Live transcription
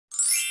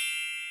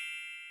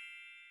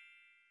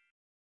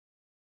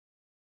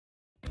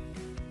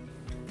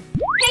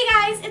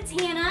Hi guys, it's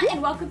Hannah and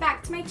welcome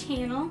back to my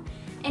channel.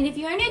 And if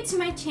you are new to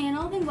my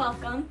channel, then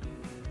welcome.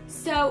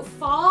 So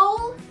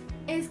fall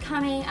is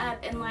coming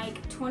up in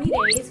like 20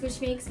 days,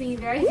 which makes me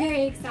very,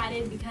 very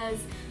excited because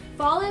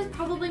fall is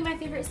probably my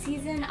favorite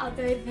season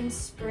other than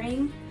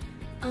spring.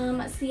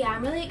 So yeah,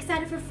 I'm really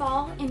excited for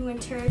fall and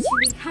winter to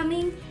be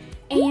coming.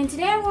 And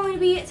today I'm going to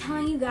be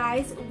telling you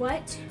guys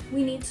what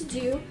we need to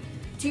do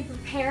to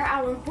prepare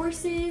our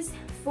horses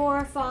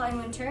for fall and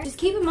winter. Just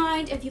keep in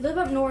mind, if you live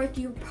up north,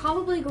 you're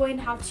probably going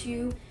to have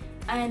to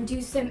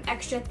do some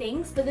extra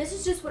things, but this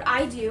is just what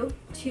I do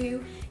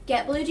to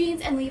get blue jeans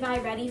and Levi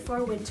ready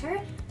for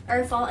winter,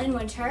 or fall and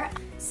winter.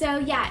 So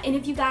yeah, and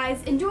if you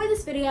guys enjoy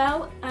this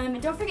video,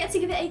 don't forget to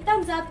give it a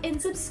thumbs up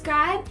and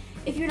subscribe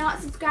if you're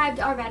not subscribed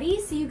already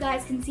so you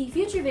guys can see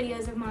future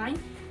videos of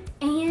mine.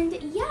 And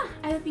yeah,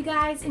 I hope you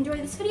guys enjoy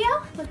this video.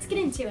 Let's get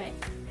into it.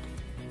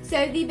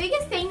 So the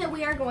biggest thing that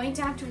we are going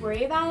to have to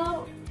worry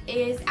about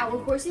is our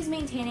horses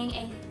maintaining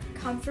a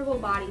comfortable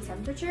body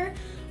temperature,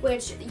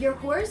 which your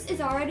horse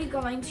is already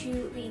going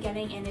to be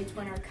getting in its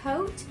winter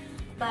coat.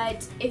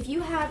 But if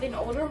you have an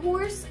older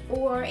horse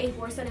or a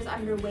horse that is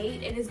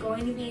underweight, it is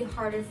going to be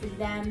harder for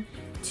them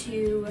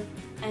to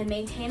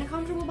maintain a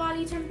comfortable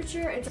body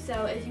temperature.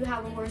 So if you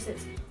have a horse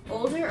that's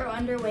older or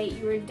underweight,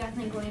 you are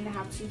definitely going to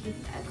have to keep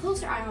a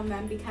closer eye on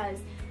them because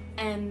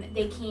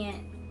they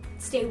can't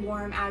stay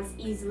warm as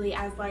easily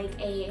as like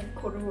a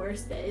quarter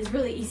horse that is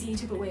really easy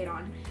to put weight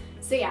on.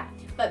 So yeah,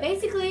 but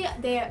basically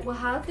they will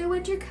have their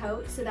winter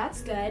coat, so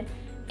that's good.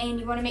 And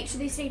you want to make sure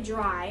they stay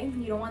dry.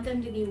 You don't want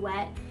them to be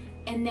wet.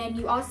 And then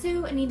you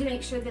also need to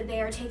make sure that they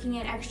are taking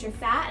in extra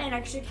fat and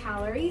extra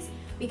calories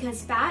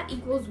because fat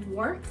equals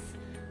warmth.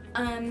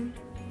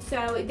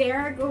 So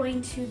they're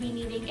going to be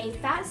needing a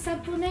fat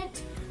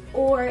supplement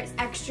or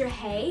extra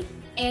hay.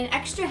 And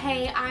extra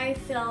hay I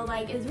feel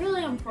like is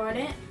really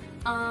important.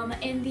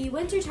 In the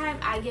winter time,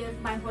 I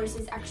give my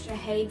horses extra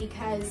hay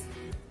because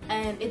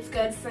it's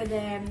good for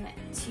them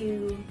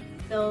to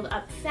build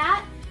up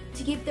fat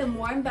to keep them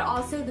warm, but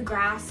also the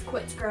grass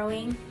quits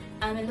growing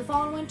in the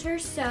fall and winter,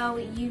 so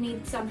you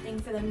need something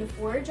for them to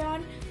forage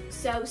on.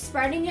 So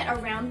spreading it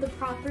around the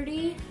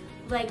property,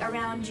 like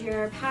around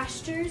your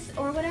pastures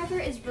or whatever,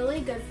 is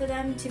really good for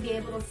them to be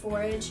able to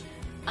forage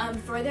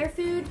for their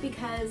food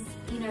because,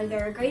 you know,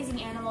 they're a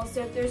grazing animal.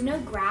 So if there's no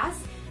grass,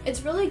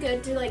 it's really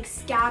good to like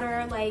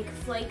scatter like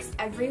flakes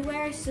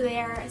everywhere so they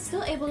are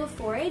still able to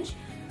forage,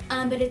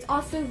 but it's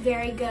also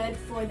very good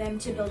for them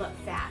to build up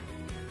fat.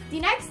 The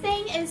next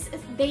thing is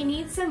they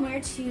need somewhere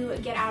to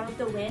get out of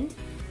the wind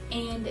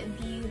and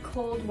the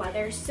cold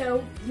weather.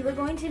 So you are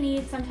going to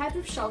need some type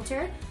of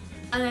shelter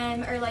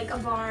or like a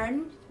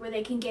barn where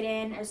they can get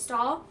in, a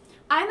stall.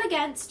 I'm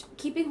against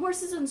keeping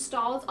horses in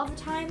stalls all the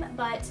time,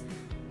 but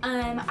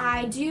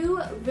I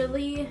do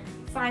really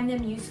find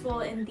them useful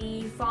in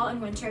the fall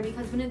and winter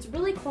because when it's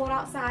really cold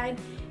outside,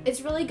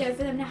 it's really good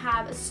for them to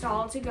have a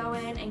stall to go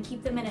in and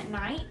keep them in at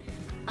night,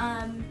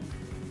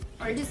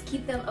 or just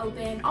keep them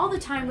open all the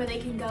time where they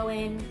can go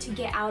in to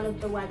get out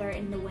of the weather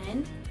and the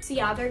wind. So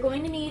yeah, they're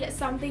going to need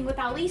something with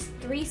at least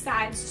 3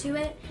 sides to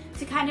it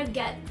to kind of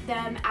get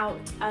them out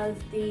of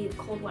the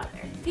cold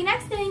weather. The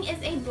next thing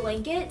is a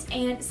blanket,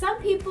 and some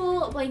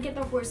people blanket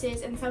their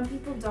horses and some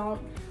people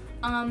don't.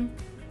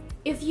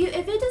 If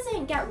it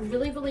doesn't get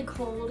really, really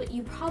cold,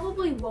 you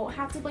probably won't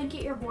have to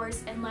blanket your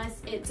horse unless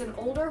it's an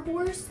older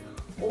horse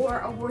or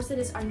a horse that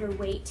is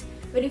underweight.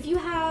 But if you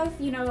have,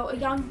 you know, a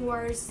young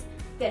horse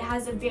that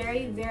has a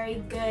very, very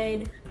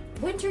good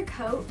winter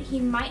coat, he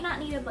might not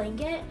need a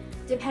blanket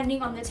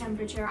depending on the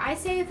temperature. I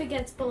say if it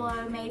gets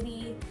below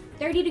maybe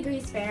 30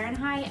 degrees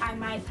Fahrenheit, I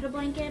might put a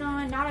blanket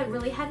on. Not a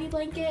really heavy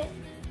blanket,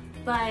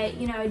 but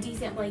you know, a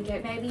decent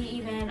blanket, maybe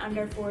even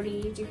under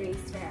 40 degrees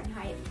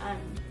Fahrenheit.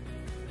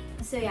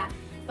 So yeah,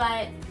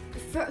 but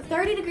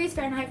 30 degrees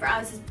Fahrenheit for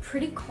us is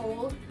pretty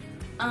cold.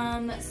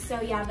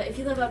 So yeah, but if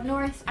you live up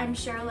north, I'm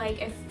sure like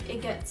if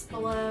it gets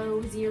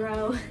below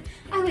 0,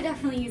 I would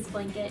definitely use a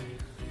blanket.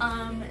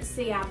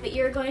 So yeah, but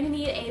you're going to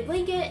need a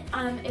blanket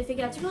if it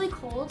gets really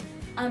cold,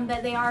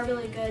 but they are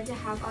really good to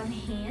have on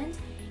hand.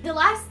 The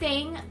last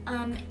thing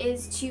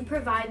is to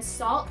provide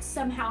salt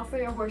somehow for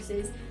your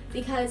horses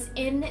because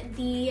in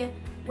the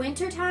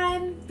winter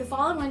time, the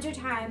fall and winter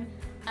time,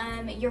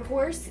 your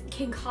horse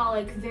can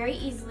colic very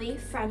easily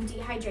from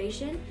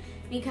dehydration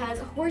because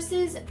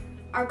horses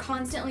are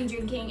constantly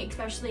drinking,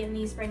 especially in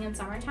the spring and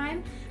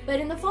summertime. But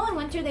in the fall and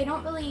winter, they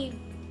don't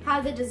really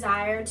have the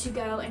desire to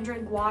go and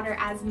drink water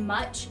as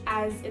much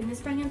as in the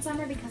spring and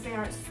summer because they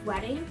aren't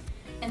sweating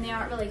and they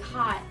aren't really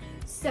hot.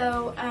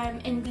 So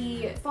in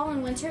the fall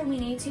and winter, we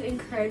need to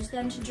encourage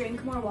them to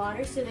drink more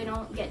water so they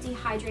don't get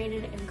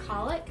dehydrated and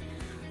colic.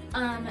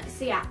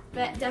 So yeah,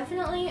 but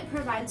definitely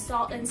provide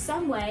salt in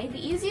some way. The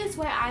easiest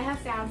way I have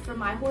found for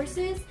my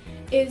horses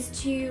is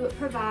to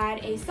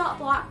provide a salt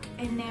block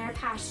in their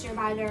pasture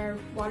by their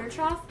water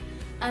trough.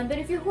 But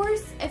if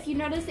you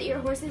notice that your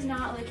horse is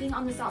not licking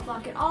on the salt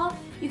block at all,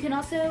 you can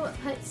also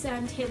put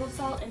some table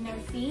salt in their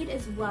feed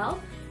as well.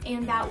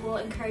 and that will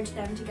encourage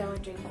them to go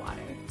and drink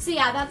water. So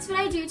yeah, that's what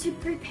I do to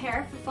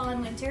prepare for fall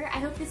and winter. I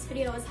hope this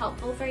video was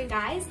helpful for you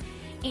guys.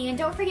 And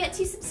don't forget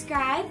to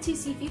subscribe to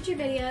see future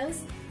videos.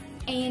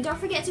 And don't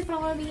forget to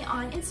follow me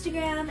on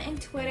Instagram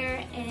and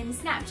Twitter and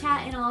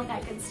Snapchat and all of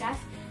that good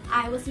stuff.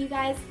 I will see you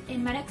guys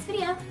in my next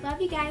video.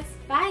 Love you guys.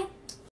 Bye.